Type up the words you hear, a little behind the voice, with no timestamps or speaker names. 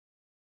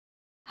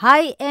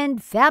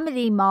high-end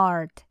Family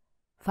Mart,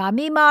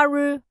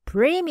 Famimaru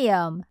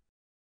Premium.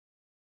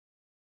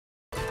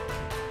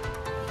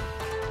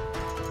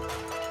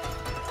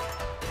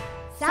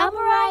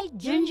 Samurai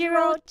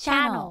JUNJIRO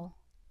channel.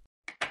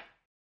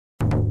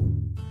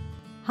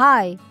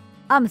 Hi,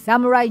 I'm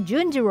Samurai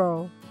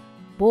JUNJIRO,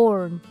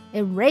 born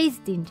and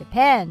raised in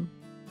Japan.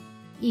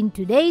 In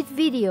today's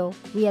video,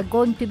 we are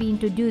going to be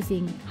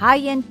introducing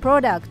high-end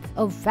products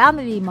of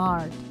Family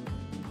Mart.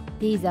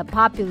 These are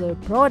popular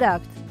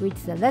products with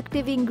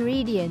selective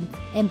ingredients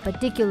and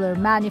particular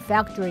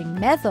manufacturing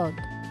method.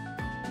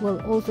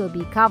 We'll also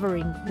be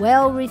covering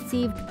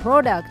well-received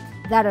products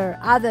that are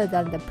other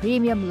than the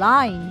premium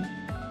line.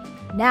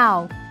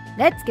 Now,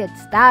 let's get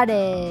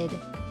started!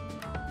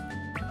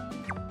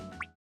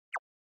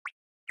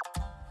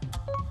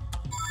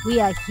 We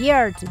are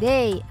here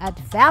today at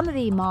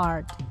Family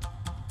Mart.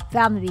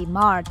 Family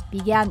Mart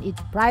began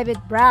its private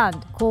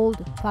brand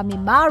called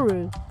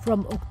Famimaru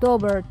from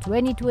October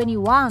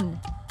 2021.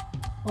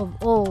 Of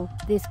all,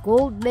 these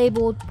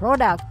gold-labeled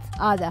products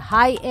are the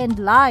high-end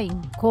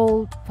line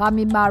called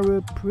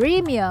Famimaru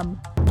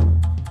Premium.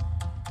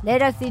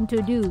 Let us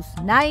introduce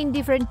 9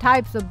 different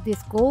types of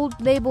this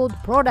gold-labeled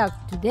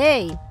product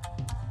today.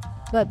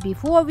 But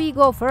before we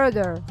go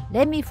further,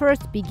 let me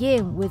first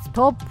begin with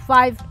top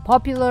 5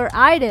 popular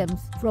items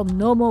from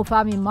normal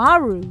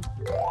Famimaru.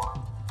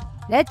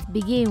 Let's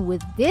begin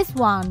with this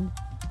one.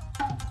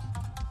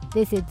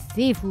 This is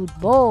seafood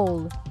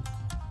bowl.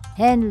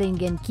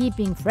 Handling and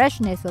keeping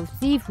freshness of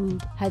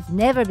seafood has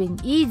never been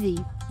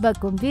easy, but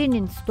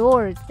convenience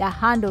stores that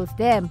handles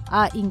them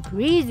are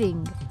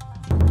increasing.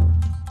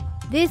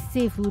 This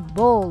seafood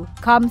bowl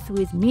comes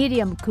with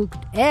medium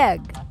cooked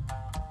egg.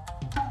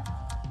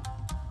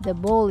 The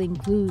bowl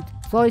includes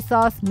soy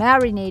sauce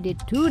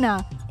marinated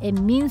tuna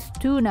and minced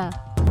tuna.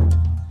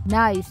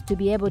 Nice to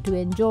be able to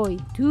enjoy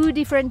 2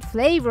 different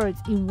flavors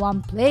in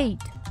one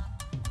plate.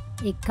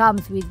 It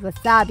comes with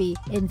wasabi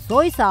and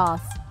soy sauce.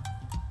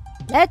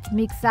 Let's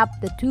mix up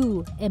the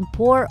two and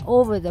pour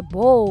over the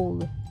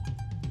bowl.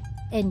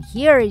 And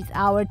here is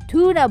our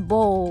tuna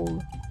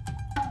bowl.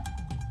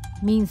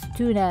 Minced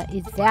tuna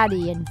is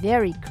fatty and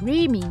very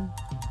creamy.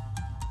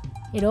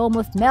 It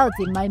almost melts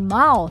in my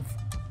mouth.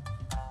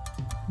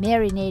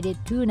 Marinated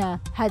tuna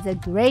has a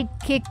great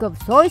kick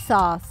of soy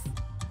sauce.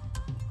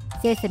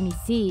 Sesame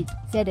seeds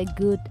set a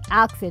good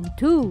accent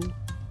too.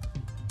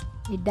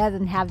 It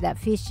doesn't have that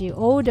fishy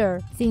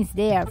odor since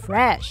they are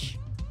fresh.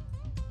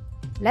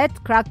 Let's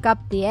crack up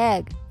the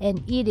egg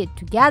and eat it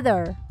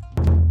together.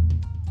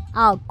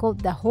 I'll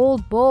coat the whole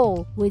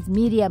bowl with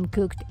medium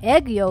cooked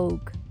egg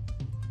yolk.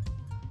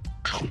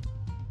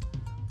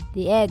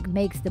 The egg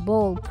makes the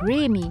bowl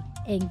creamy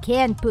and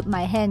can't put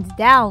my hands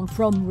down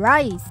from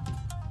rice.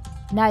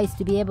 Nice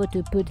to be able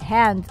to put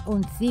hands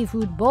on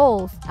seafood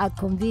bowls at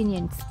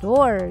convenience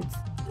stores.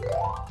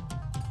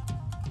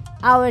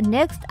 Our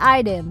next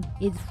item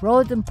is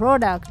frozen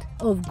product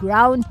of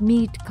ground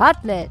meat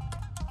cutlet.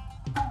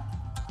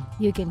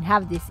 You can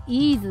have this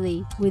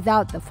easily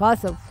without the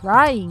fuss of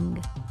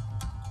frying.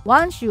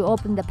 Once you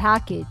open the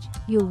package,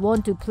 you'll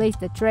want to place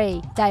the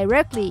tray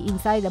directly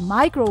inside the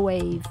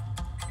microwave.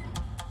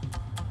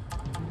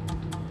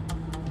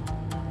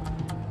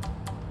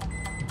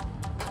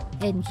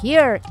 And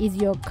here is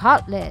your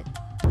cutlet.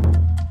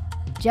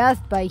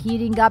 Just by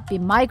heating up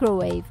in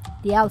microwave,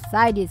 the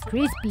outside is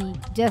crispy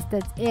just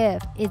as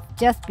if it's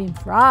just been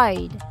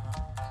fried.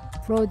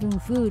 Frozen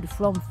food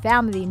from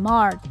Family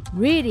Mart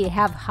really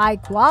have high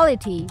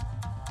quality.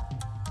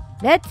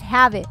 Let's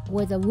have it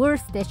with a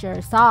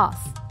Worcestershire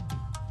sauce.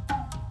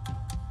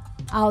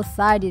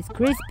 Outside is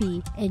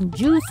crispy and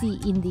juicy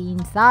in the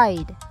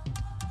inside.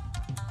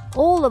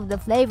 All of the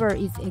flavor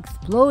is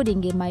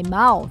exploding in my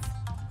mouth.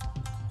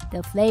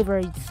 The flavor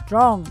is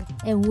strong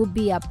and would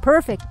be a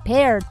perfect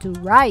pair to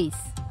rice.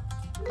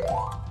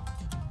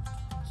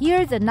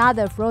 Here's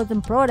another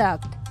frozen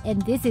product,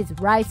 and this is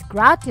rice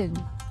gratin.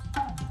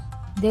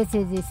 This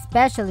is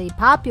especially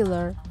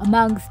popular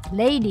amongst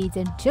ladies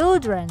and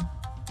children.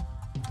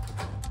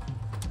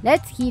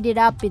 Let's heat it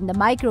up in the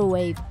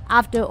microwave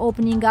after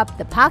opening up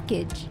the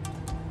package.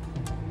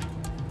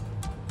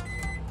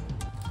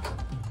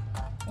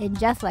 And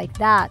just like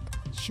that,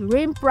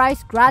 shrimp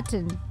rice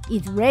gratin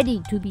is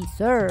ready to be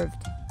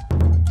served.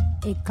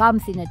 It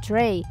comes in a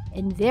tray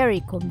and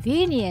very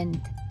convenient.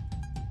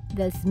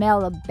 The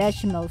smell of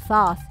bechamel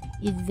sauce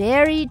is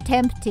very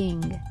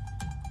tempting.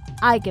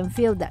 I can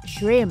feel that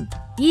shrimp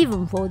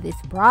even for this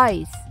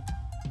price.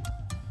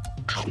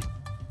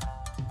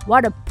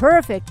 What a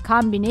perfect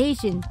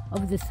combination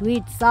of the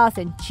sweet sauce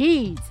and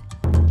cheese.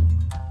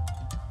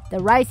 The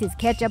rice is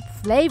ketchup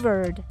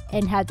flavored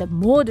and has a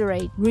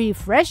moderate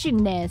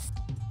refreshingness.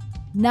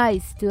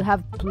 Nice to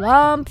have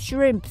plump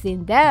shrimps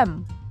in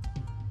them.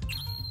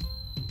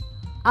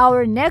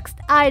 Our next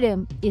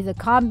item is a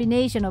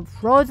combination of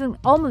frozen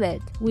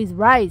omelette with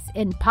rice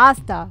and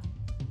pasta.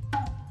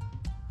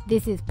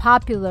 This is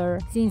popular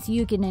since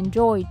you can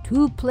enjoy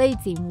 2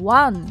 plates in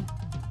one.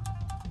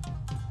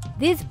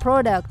 This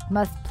product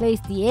must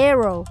place the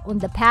arrow on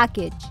the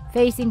package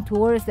facing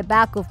towards the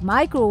back of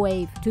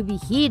microwave to be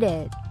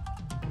heated.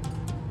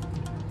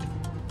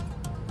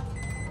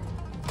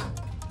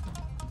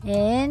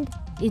 And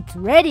it's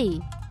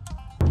ready!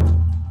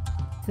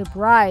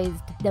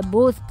 Surprised that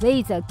both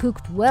plates are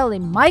cooked well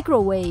in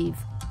microwave.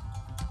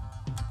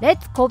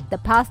 Let's coat the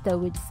pasta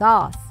with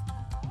sauce.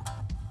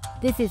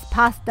 This is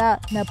pasta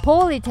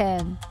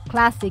Napolitan,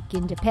 classic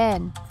in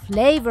Japan,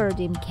 flavored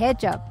in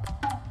ketchup.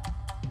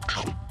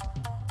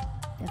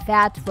 The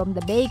fat from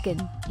the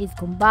bacon is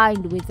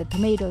combined with the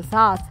tomato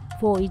sauce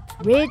for its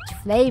rich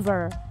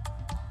flavor.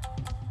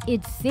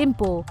 It's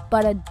simple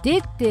but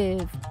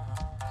addictive.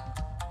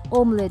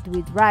 Omelette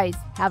with rice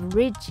have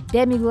rich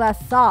demi-glace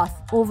sauce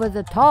over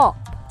the top.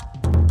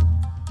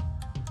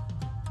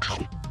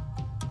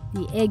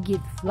 The egg is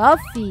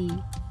fluffy.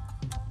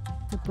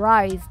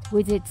 Surprised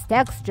with its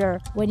texture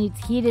when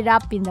it's heated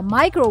up in the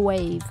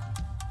microwave.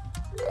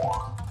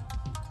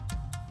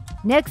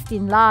 Next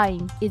in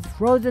line is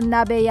frozen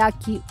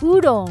nabeyaki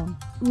udon,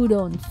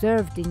 udon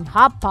served in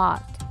hot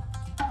pot.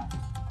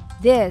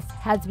 This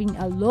has been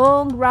a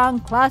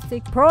long-run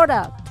classic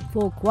product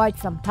for quite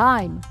some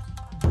time.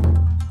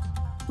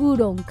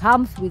 Udon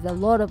comes with a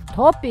lot of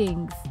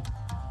toppings.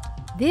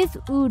 This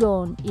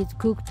udon is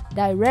cooked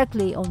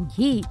directly on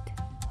heat.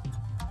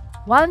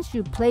 Once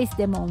you place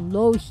them on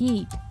low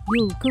heat,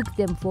 you'll cook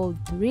them for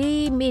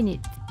 3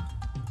 minutes.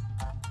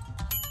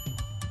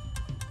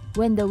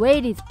 When the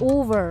wait is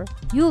over,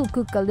 you'll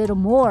cook a little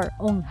more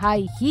on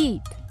high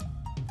heat.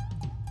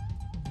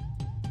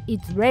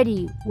 It's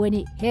ready when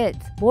it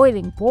hits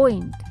boiling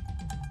point.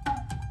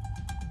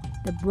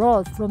 The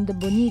broth from the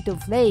bonito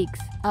flakes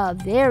are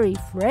very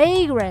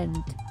fragrant.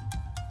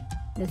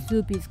 The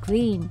soup is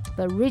clean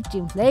but rich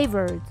in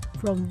flavors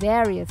from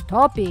various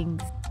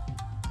toppings.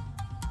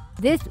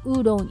 This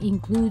udon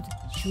includes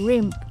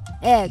shrimp,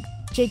 egg,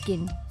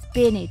 chicken,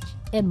 spinach,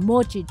 and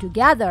mochi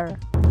together.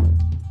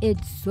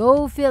 It's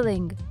so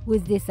filling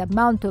with this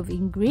amount of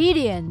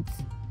ingredients.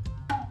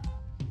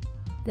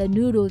 The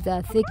noodles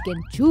are thick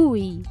and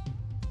chewy.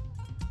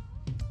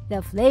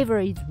 The flavor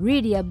is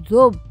really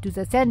absorbed to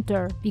the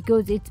center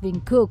because it's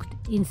been cooked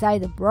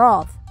inside the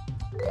broth.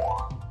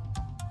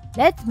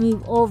 Let's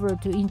move over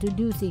to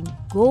introducing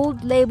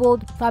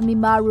gold-labeled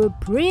Famimaru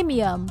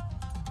Premium.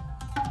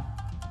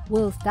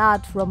 We'll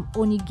start from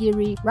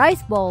onigiri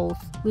rice balls,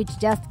 which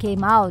just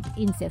came out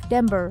in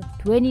September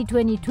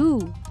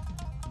 2022.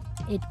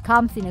 It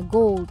comes in a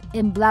gold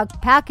and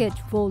black package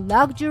for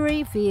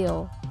luxury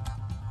feel.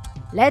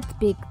 Let's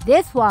pick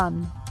this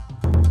one.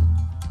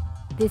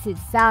 This is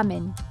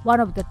salmon, one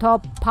of the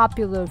top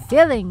popular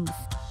fillings.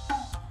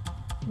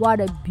 What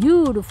a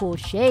beautiful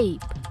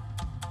shape!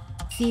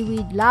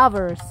 Seaweed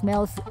lover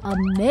smells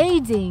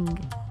amazing.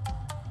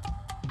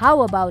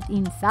 How about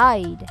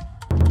inside?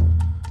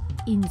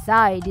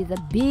 Inside is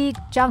a big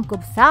chunk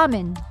of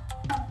salmon.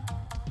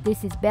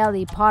 This is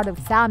belly part of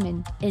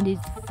salmon and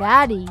it's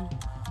fatty.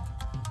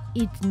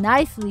 It's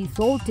nicely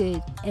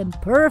salted and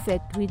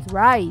perfect with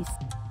rice.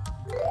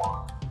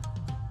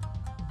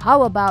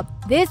 How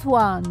about this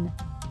one?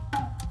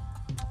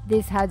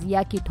 This has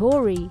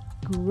yakitori,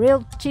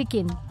 grilled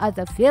chicken, as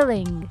a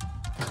filling.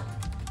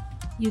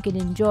 You can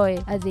enjoy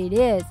it as it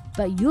is,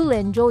 but you'll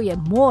enjoy it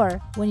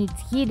more when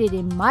it's heated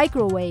in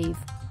microwave.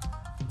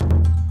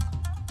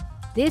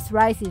 This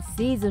rice is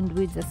seasoned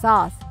with the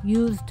sauce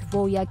used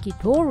for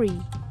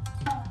yakitori.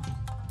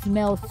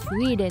 Smells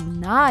sweet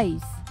and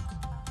nice.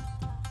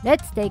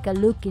 Let's take a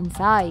look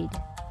inside.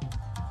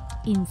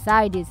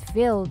 Inside is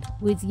filled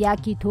with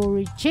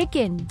yakitori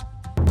chicken.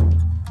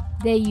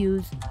 They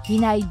use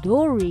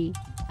hinaidori,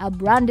 a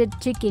branded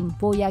chicken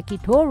for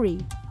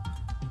yakitori.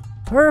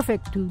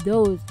 Perfect to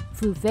those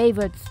who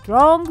favored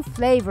strong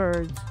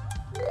flavors.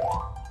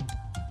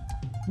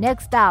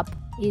 Next up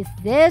is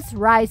this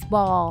rice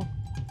ball.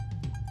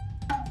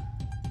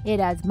 It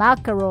has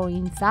mackerel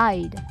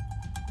inside.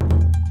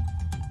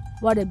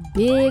 What a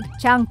big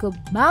chunk of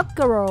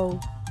mackerel!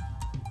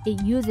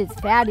 It uses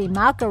fatty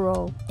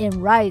mackerel and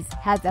rice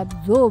has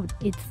absorbed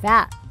its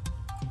fat.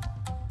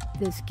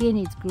 The skin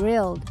is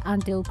grilled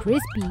until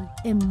crispy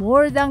and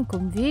more than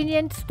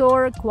convenience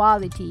store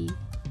quality.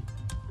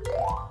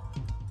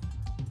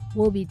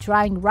 We'll be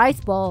trying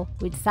rice ball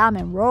with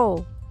salmon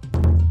roll.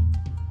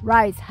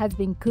 Rice has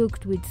been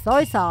cooked with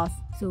soy sauce,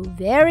 so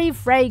very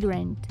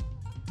fragrant.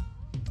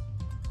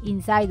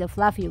 Inside the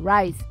fluffy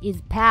rice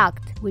is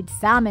packed with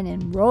salmon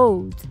and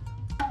rolls.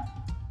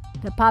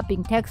 The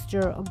popping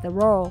texture of the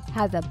roll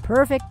has a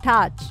perfect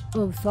touch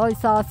of soy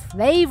sauce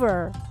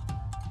flavor.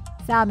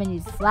 Salmon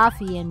is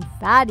fluffy and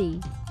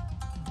fatty.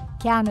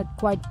 Cannot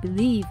quite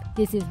believe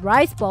this is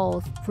rice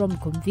balls from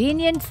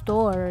convenience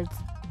stores.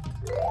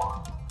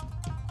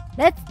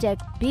 Let's check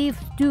beef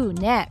stew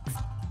next.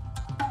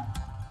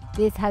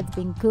 This has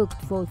been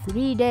cooked for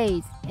 3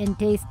 days and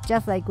tastes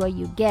just like what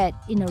you get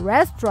in a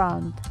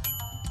restaurant.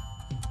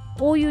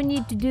 All you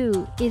need to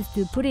do is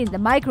to put it in the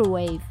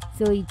microwave,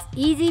 so it's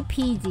easy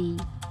peasy.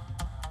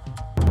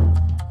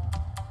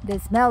 The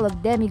smell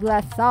of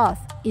demi-glace sauce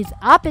is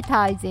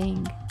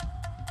appetizing.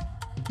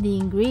 The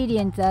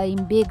ingredients are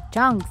in big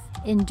chunks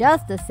and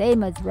just the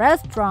same as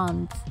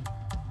restaurants.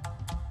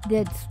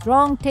 That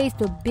strong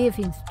taste of beef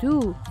in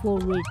stew for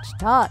rich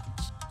touch.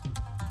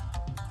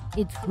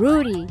 It's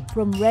fruity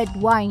from red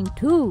wine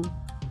too.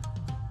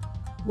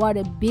 What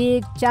a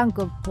big chunk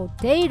of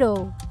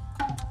potato!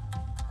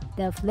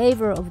 The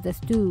flavor of the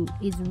stew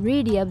is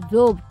really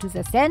absorbed to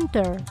the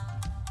center.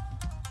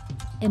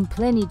 And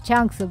plenty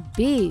chunks of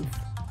beef.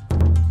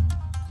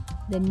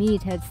 The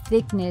meat has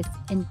thickness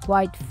and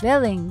quite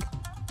filling,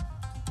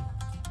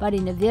 but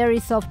in a very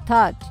soft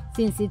touch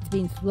since it's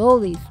been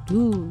slowly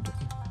stewed.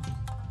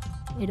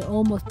 It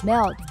almost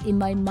melts in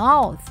my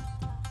mouth.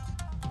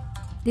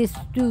 This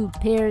stew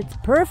pairs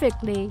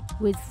perfectly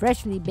with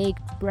freshly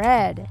baked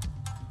bread.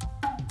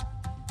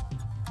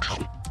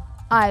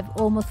 I've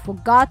almost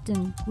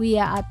forgotten we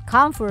are at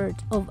comfort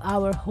of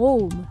our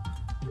home.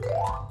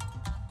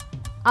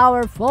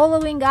 Our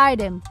following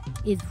item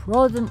is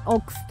frozen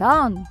ox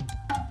tongue.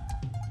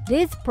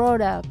 This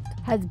product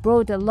has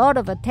brought a lot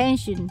of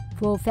attention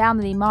for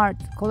Family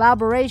Mart's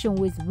collaboration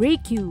with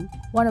Rikyu,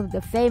 one of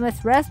the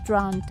famous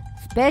restaurants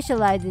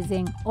specializes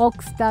in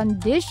ox tongue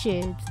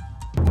dishes.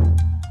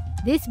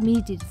 This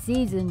meat is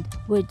seasoned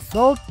with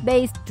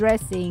salt-based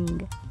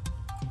dressing.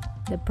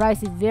 The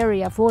price is very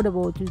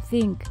affordable to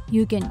think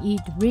you can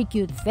eat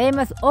Rikyu's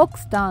famous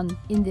ox tongue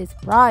in this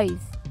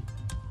price.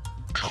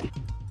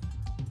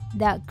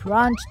 That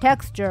crunch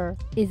texture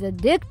is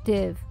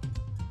addictive.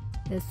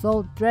 The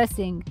salt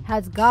dressing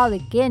has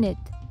garlic in it,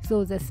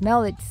 so the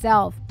smell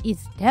itself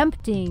is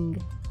tempting.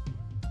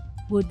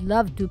 Would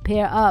love to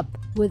pair up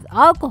with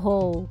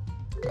alcohol.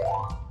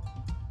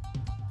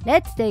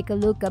 Let's take a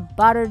look at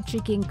buttered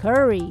chicken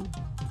curry.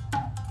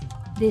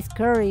 This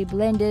curry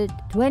blended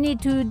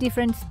 22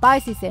 different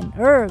spices and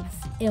herbs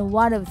in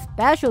one of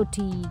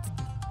specialties.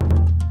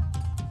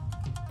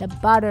 The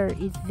butter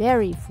is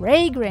very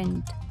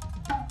fragrant.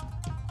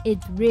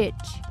 It's rich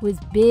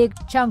with big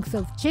chunks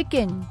of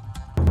chicken.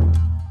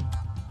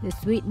 The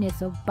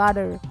sweetness of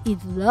butter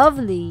is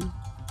lovely.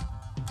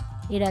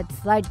 It adds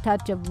slight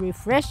touch of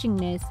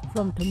refreshingness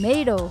from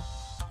tomato.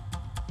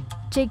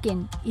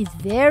 Chicken is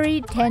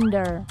very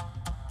tender.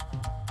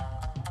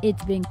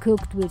 It's been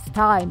cooked with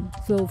thyme,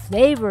 so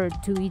flavored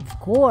to its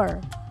core.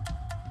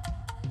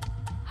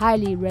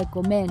 Highly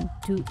recommend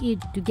to eat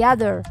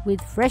together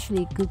with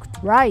freshly cooked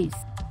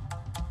rice.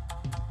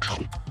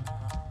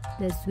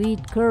 The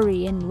sweet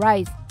curry and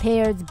rice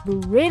pairs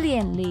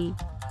brilliantly.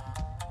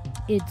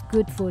 It's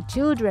good for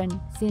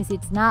children since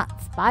it's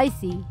not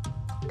spicy.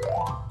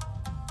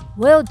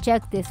 We'll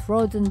check this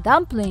frozen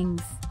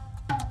dumplings.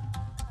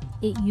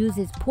 It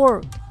uses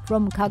pork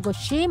from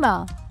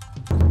Kagoshima.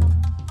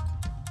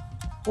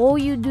 All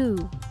you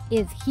do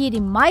is heat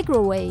in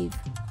microwave.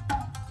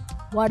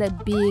 What a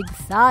big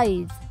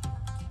size!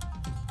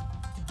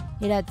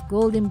 It has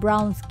golden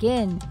brown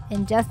skin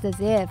and just as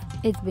if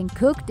it's been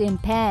cooked in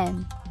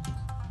pan.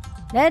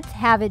 Let's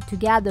have it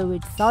together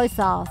with soy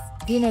sauce,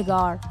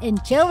 vinegar,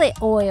 and chili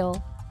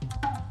oil.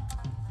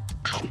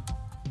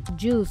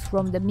 Juice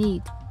from the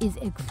meat is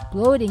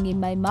exploding in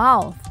my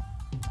mouth.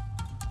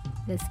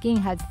 The skin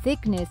has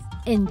thickness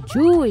and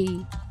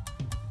chewy.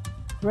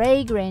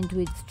 Fragrant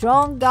with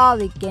strong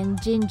garlic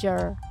and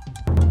ginger.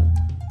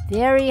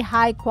 Very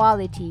high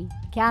quality.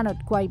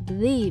 Cannot quite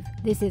believe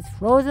this is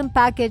frozen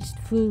packaged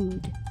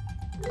food.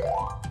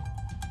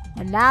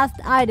 The last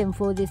item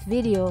for this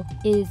video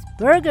is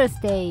burger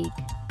steak.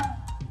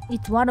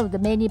 It's one of the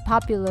many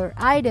popular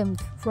items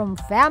from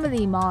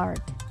Family Mart.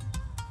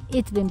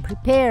 It's been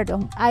prepared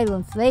on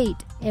iron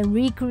slate and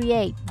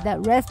recreate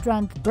that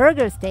restaurant's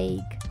burger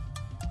steak.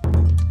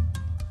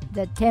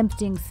 The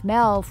tempting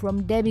smell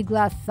from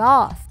demi-glace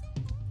sauce.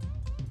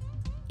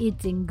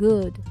 It's in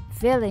good,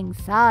 filling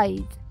size.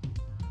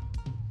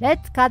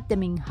 Let's cut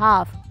them in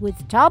half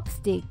with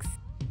chopsticks.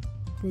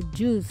 The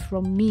juice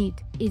from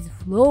meat is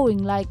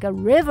flowing like a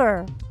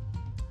river.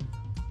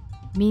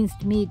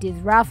 Minced meat is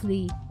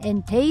roughly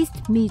and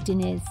tastes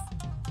meatiness.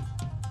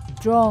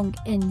 Strong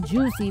and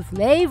juicy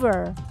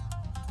flavor.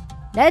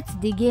 Let's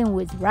dig in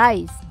with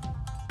rice.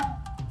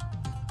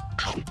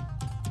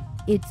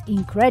 It's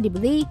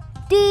incredibly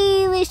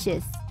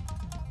delicious.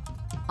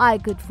 I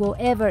could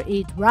forever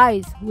eat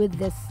rice with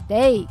this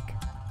steak.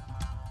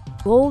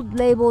 Gold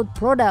labeled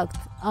products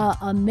are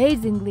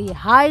amazingly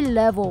high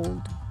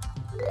leveled.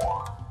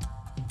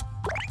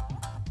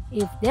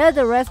 If there's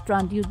a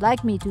restaurant you'd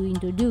like me to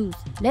introduce,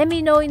 let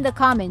me know in the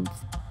comments.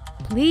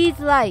 Please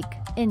like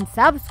and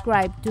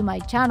subscribe to my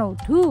channel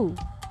too.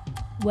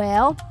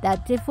 Well,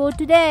 that's it for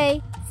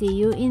today. See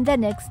you in the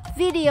next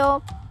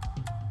video.